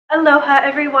Aloha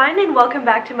everyone and welcome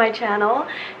back to my channel.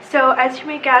 So as you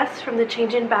may guess from the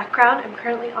change in background, I'm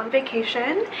currently on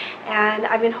vacation and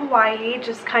I'm in Hawaii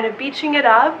just kind of beaching it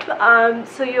up.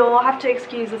 So you'll have to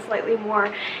excuse the slightly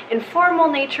more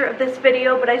informal nature of this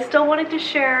video, but I still wanted to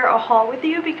share a haul with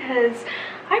you because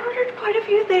I ordered quite a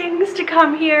few things to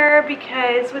come here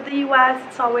because with the US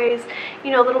it's always,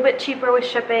 you know, a little bit cheaper with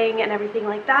shipping and everything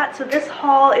like that. So this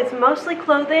haul is mostly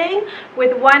clothing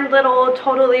with one little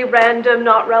totally random,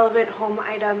 not relevant home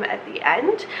item at the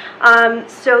end.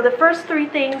 So the first three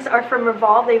things are from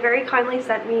Revolve. They very kindly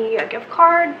sent me a gift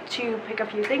card to pick a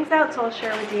few things out, so I'll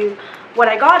share with you what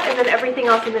I got, and then everything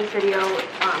else in this video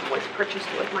was purchased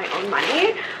with my own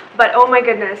money. But oh my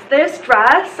goodness, this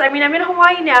dress, I mean, I'm in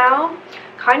Hawaii now.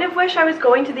 Kind of wish I was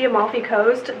going to the Amalfi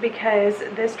Coast because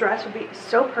this dress would be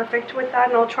so perfect with that,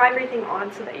 and I'll try everything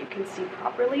on so that you can see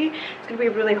properly. It's going to be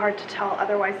really hard to tell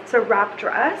otherwise. It's a wrap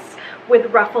dress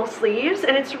with ruffle sleeves,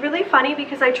 and it's really funny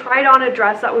because I tried on a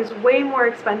dress that was way more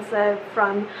expensive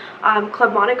from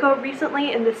Club Monaco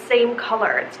recently in the same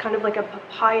color. It's kind of like a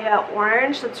papaya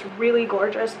orange that's really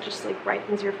gorgeous, just like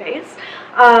brightens your face.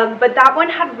 But that one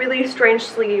had really strange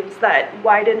sleeves that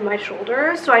widened my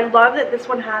shoulders, so I love that this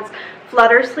one has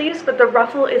flutter sleeves, but the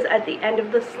ruffle is at the end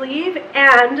of the sleeve,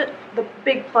 and the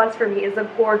big plus for me is a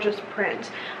gorgeous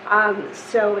print.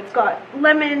 So it's got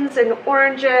lemons and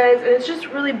oranges, and it's just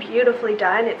really beautifully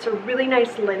done. It's a really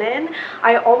nice linen.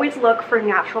 I always look for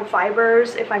natural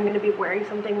fibers if I'm going to be wearing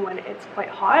something when it's quite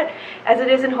hot. As it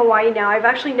is in Hawaii now, I've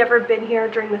actually never been here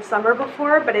during the summer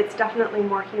before, but it's definitely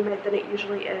more humid than it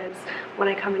usually is when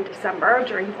I come in December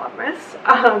during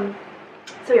Vlogmas.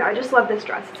 So yeah, I just love this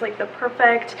dress. It's like the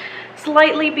perfect,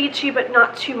 slightly beachy but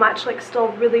not too much, like still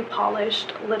really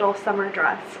polished little summer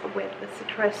dress with the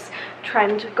citrus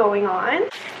trend going on.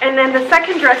 And then the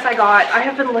second dress I got, I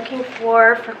have been looking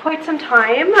for quite some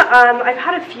time. I've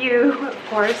had a few, of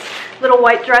course, little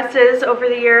white dresses over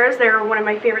the years. They're one of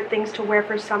my favorite things to wear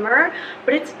for summer,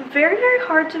 but it's very, very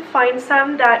hard to find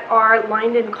some that are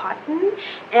lined in cotton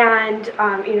and,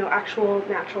 you know, actual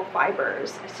natural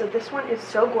fibers. So this one is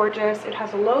so gorgeous. It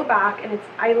has a low back and it's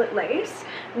eyelet lace,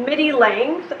 midi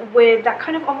length with that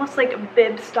kind of almost like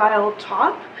bib style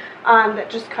top that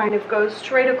just kind of goes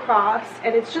straight across,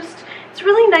 and it's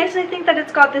really nice. I think that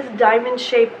it's got this diamond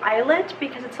shaped eyelet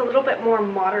because it's a little bit more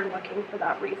modern looking for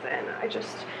that reason. I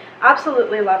just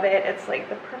absolutely love it. It's like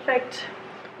the perfect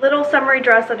little summery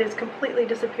dress that is completely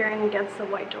disappearing against the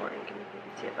white door. You can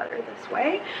see it better this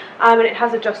way, and it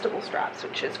has adjustable straps,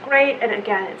 which is great, and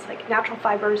again it's like natural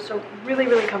fibers, so really,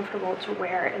 really comfortable to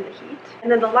wear in the heat.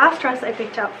 And then the last dress I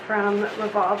picked up from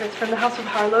Revolve is from the House of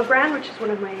Harlow brand, which is one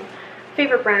of my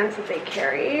favorite brands that they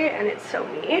carry, and it's so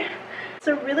me. It's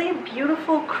a really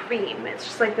beautiful cream. It's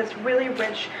just like this really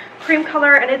rich cream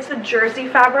color, and it's a jersey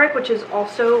fabric, which is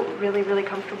also really, really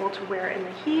comfortable to wear in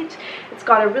the heat. It's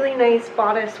got a really nice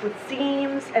bodice with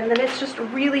seams, and then it's just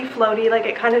really floaty, like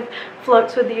it kind of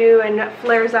floats with you and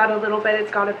flares out a little bit.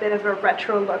 It's got a bit of a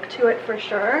retro look to it for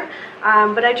sure,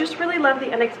 but I just really love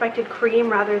the unexpected cream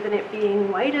rather than it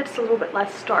being white. It's a little bit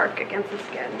less stark against the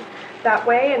skin that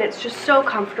way, and it's just so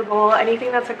comfortable.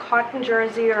 Anything that's a cotton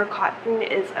jersey or cotton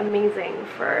is amazing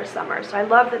for summer. So I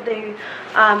love that they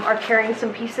are carrying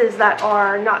some pieces that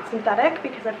are not synthetic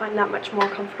because I find that much more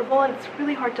comfortable, and it's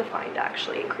really hard to find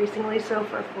actually, increasingly so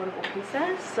for affordable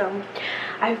pieces. So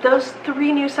I have those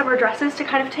three new summer dresses to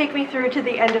kind of take me through to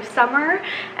the end of summer,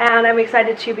 and I'm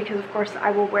excited too because of course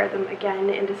I will wear them again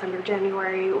in December,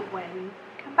 January when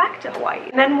I come back to Hawaii.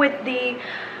 And then with the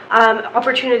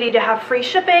opportunity to have free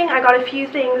shipping, I got a few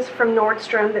things from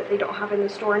Nordstrom that they don't have in the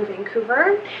store in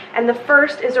Vancouver, and the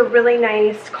first is a really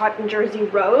nice cotton jersey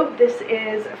robe. This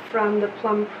is from the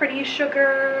Plum Pretty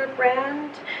Sugar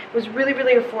brand. It was really,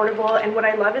 really affordable, and what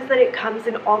I love is that it comes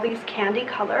in all these candy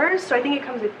colors. So I think it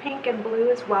comes with pink and blue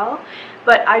as well,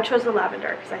 but I chose the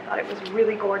lavender because I thought it was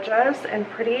really gorgeous and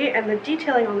pretty, and the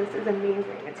detailing on this is amazing.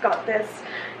 It's got this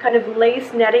kind of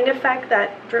lace netting effect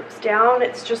that drips down.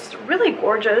 It's just really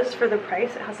gorgeous for the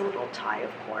price. It has a little tie, of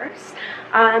course,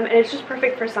 and it's just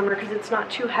perfect for summer because it's not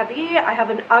too heavy. I have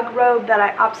an UGG robe that I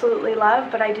absolutely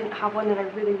love, but I didn't have one that I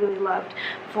really, really loved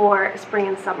for spring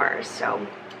and summer, so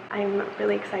I'm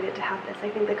really excited to have this. I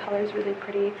think the color is really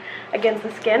pretty against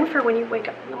the skin for when you wake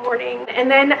up in the morning.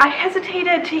 And then I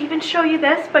hesitated to even show you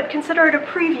this, but consider it a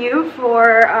preview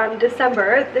for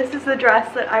December. This is the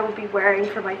dress that I will be wearing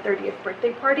for my 30th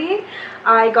birthday party.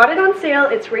 I got it on sale.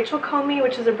 It's Rachel Comey,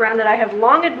 which is a brand that I have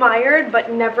long admired but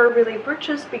never really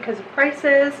purchased because of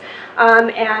prices,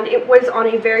 and it was on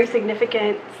a very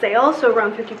significant sale, so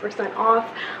around 50%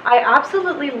 off. I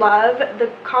absolutely love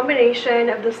the combination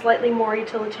of the slightly more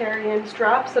utilitarian utilitarian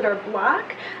straps that are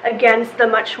black against the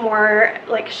much more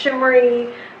like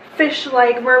shimmery,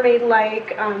 fish-like,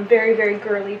 mermaid-like, very, very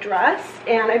girly dress.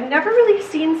 And I've never really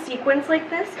seen sequins like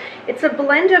this. It's a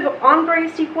blend of ombre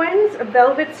sequins,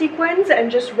 velvet sequins,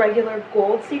 and just regular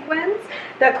gold sequins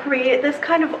that create this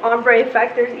kind of ombre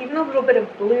effect. There's even a little bit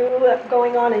of blue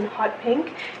going on in hot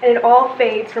pink, and it all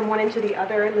fades from one into the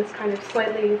other in this kind of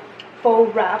slightly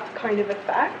faux wrap kind of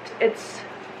effect. It's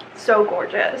so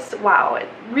gorgeous. Wow, it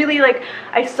really, like,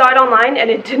 I saw it online and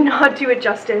it did not do it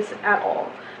justice at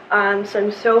all. So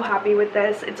I'm so happy with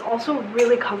this. It's also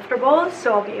really comfortable,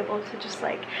 so I'll be able to just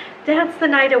like dance the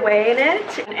night away in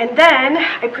it. And then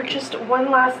I purchased one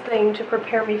last thing to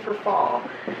prepare me for fall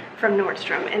from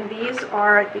Nordstrom, and these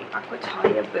are the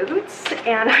Aquatalia boots,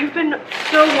 and I've been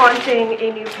so wanting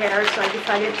a new pair, so I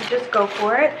decided to just go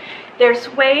for it. They're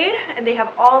suede, and they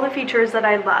have all the features that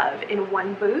I love in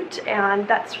one boot, and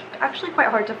that's actually quite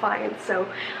hard to find.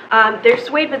 So they're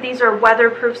suede, but these are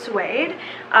weatherproof suede.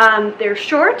 They're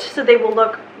short, so they will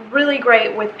look really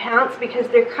great with pants because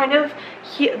they're kind of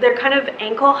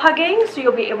ankle hugging, so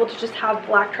you'll be able to just have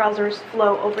black trousers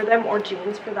flow over them, or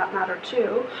jeans for that matter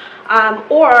too.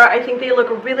 Or I think they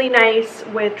look really nice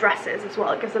with dresses as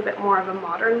well. It gives a bit more of a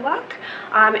modern look.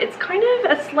 It's kind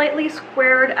of a slightly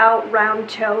squared out round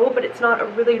toe, but it's not a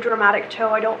really dramatic toe.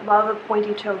 I don't love a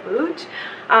pointy toe boot.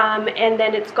 And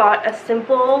then it's got a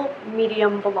simple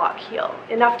medium block heel,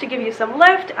 enough to give you some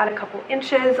lift, add a couple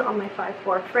inches on my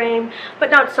 5'4" frame,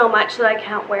 but not so much that I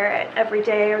can't wear it every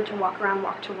day or to walk around,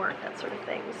 walk to work, that sort of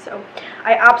thing. So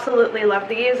I absolutely love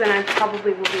these, and I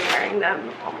probably will be wearing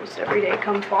them almost every day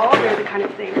come fall. They're the kind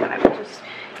of thing that I would just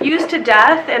use to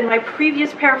death. And my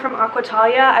previous pair from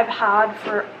Aquatalia I've had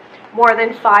for more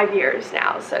than 5 years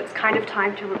now, so it's kind of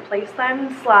time to replace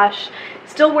them, slash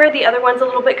still wear the other ones a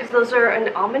little bit because those are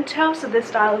an almond toe, so this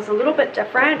style is a little bit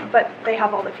different, but they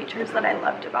have all the features that I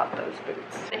loved about those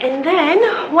boots. And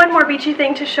then one more beachy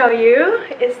thing to show you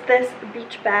is this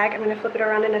beach bag. I'm going to flip it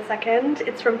around in a second.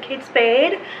 It's from Kate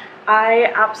Spade. I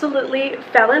absolutely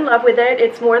fell in love with it.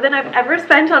 It's more than I've ever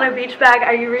spent on a beach bag.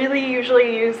 I really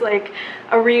usually use like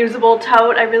a reusable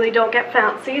tote. I really don't get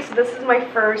fancy, so this is my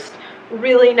first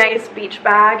really nice beach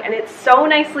bag, and it's so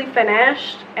nicely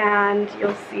finished, and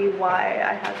you'll see why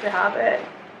I had to have it.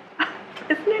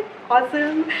 Isn't it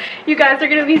awesome? You guys are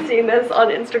going to be seeing this on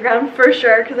Instagram for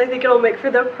sure, because I think it'll make for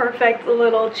the perfect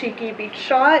little cheeky beach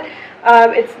shot.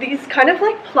 It's these kind of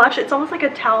like plush, it's almost like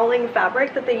a toweling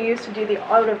fabric that they use to do the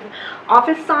out of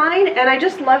office sign, and I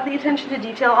just love the attention to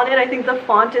detail on it. I think the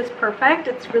font is perfect.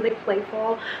 It's really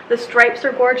playful. The stripes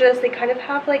are gorgeous. They kind of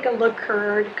have like a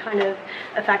lacquered kind of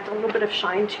effect, a little bit of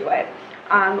shine to it,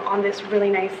 on this really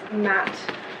nice matte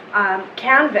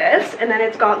canvas. And then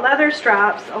it's got leather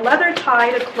straps, a leather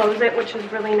tie to close it, which is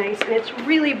really nice, and it's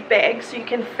really big, so you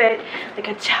can fit like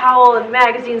a towel and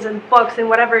magazines and books and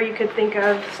whatever you could think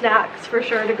of, snacks for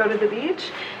sure, to go to the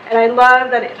beach. And I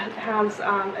love that it has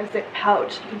a zip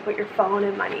pouch. You can put your phone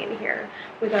and money in here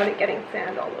without it getting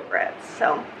sand all over it.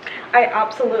 So I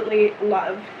absolutely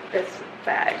love this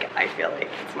bag. I feel like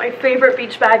it's my favorite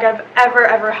beach bag I've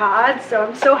ever had, so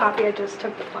I'm so happy I just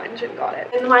took the plunge and got it.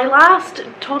 And my last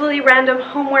totally random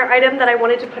homeware item that I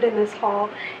wanted to put in this haul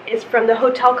is from the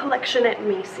hotel collection at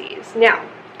Macy's. Now,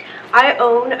 I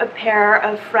own a pair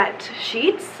of fret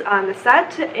sheets on the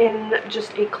set in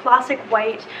just a classic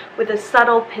white with a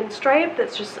subtle pinstripe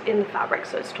that's just in the fabric,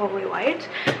 so it's totally white.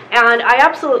 And I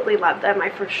absolutely love them. I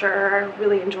for sure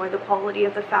really enjoy the quality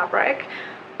of the fabric.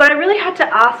 But I really had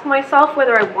to ask myself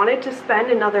whether I wanted to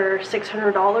spend another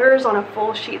 $600 on a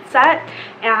full sheet set,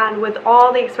 and with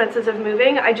all the expenses of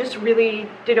moving, I just really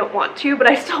didn't want to, but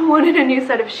I still wanted a new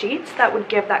set of sheets that would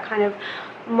give that kind of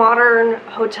modern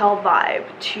hotel vibe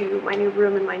to my new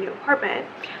room and my new apartment.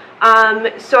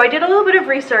 So I did a little bit of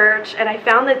research, and I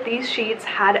found that these sheets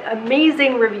had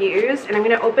amazing reviews, and I'm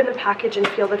going to open the package and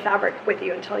feel the fabric with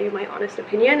you and tell you my honest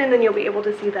opinion, and then you'll be able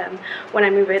to see them when I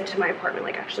move into my apartment,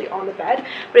 like actually on the bed.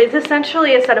 But it's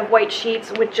essentially a set of white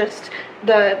sheets with just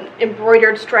the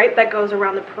embroidered stripe that goes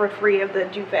around the periphery of the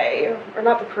duvet, or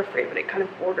not the periphery, but it kind of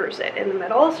borders it in the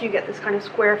middle, so you get this kind of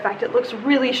square effect. It looks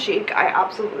really chic. I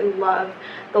absolutely love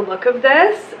the look of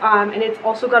this, and it's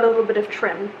also got a little bit of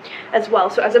trim as well.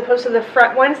 So as opposed to the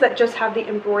fret ones that just have the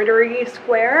embroidery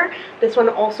square, this one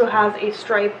also has a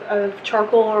stripe of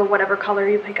charcoal or whatever color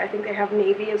you pick. I think they have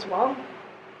navy as well,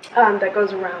 that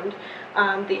goes around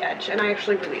the edge, and I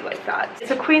actually really like that.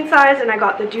 It's a queen size, and I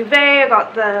got the duvet, I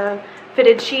got the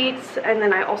fitted sheets, and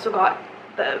then I also got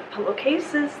the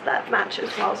pillowcases that match as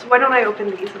well. So why don't I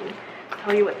open these and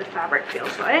tell you what the fabric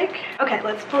feels like. Okay,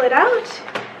 let's pull it out.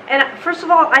 And first of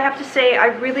all, I have to say I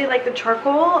really like the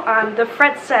charcoal. The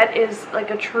fret set is like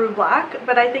a true black,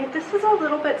 but I think this is a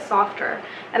little bit softer.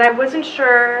 And I wasn't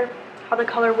sure how the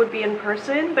color would be in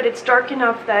person, but it's dark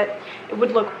enough that it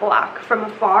would look black from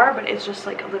afar, but it's just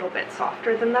like a little bit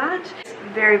softer than that. It's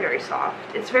very, very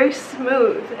soft. It's very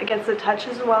smooth against the touch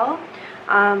as well.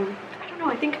 I don't know,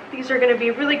 I think these are going to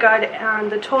be really good, and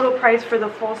the total price for the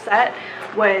full set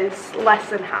was less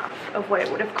than half of what it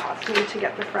would have cost me to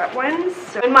get the fret ones.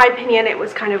 So in my opinion, it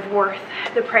was kind of worth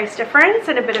the price difference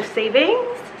and a bit of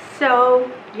savings.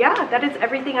 So yeah, that is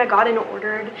everything I got and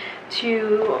ordered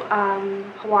to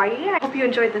Hawaii. I hope you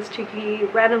enjoyed this cheeky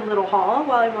random little haul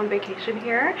while I'm on vacation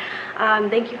here.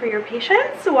 Thank you for your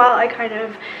patience while I kind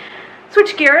of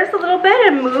switch gears a little bit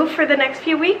and move for the next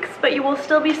few weeks, but you will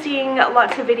still be seeing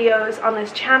lots of videos on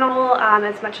this channel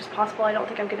as much as possible. I don't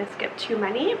think I'm going to skip too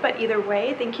many, but either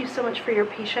way, thank you so much for your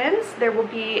patience. There will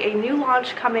be a new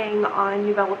launch coming on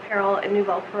Nouvelle Apparel and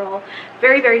Nouvelle Pearl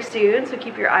very, very soon, so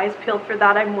keep your eyes peeled for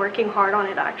that. I'm working hard on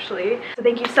it actually. So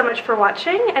thank you so much for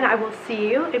watching, and I will see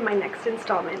you in my next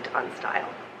installment on Style.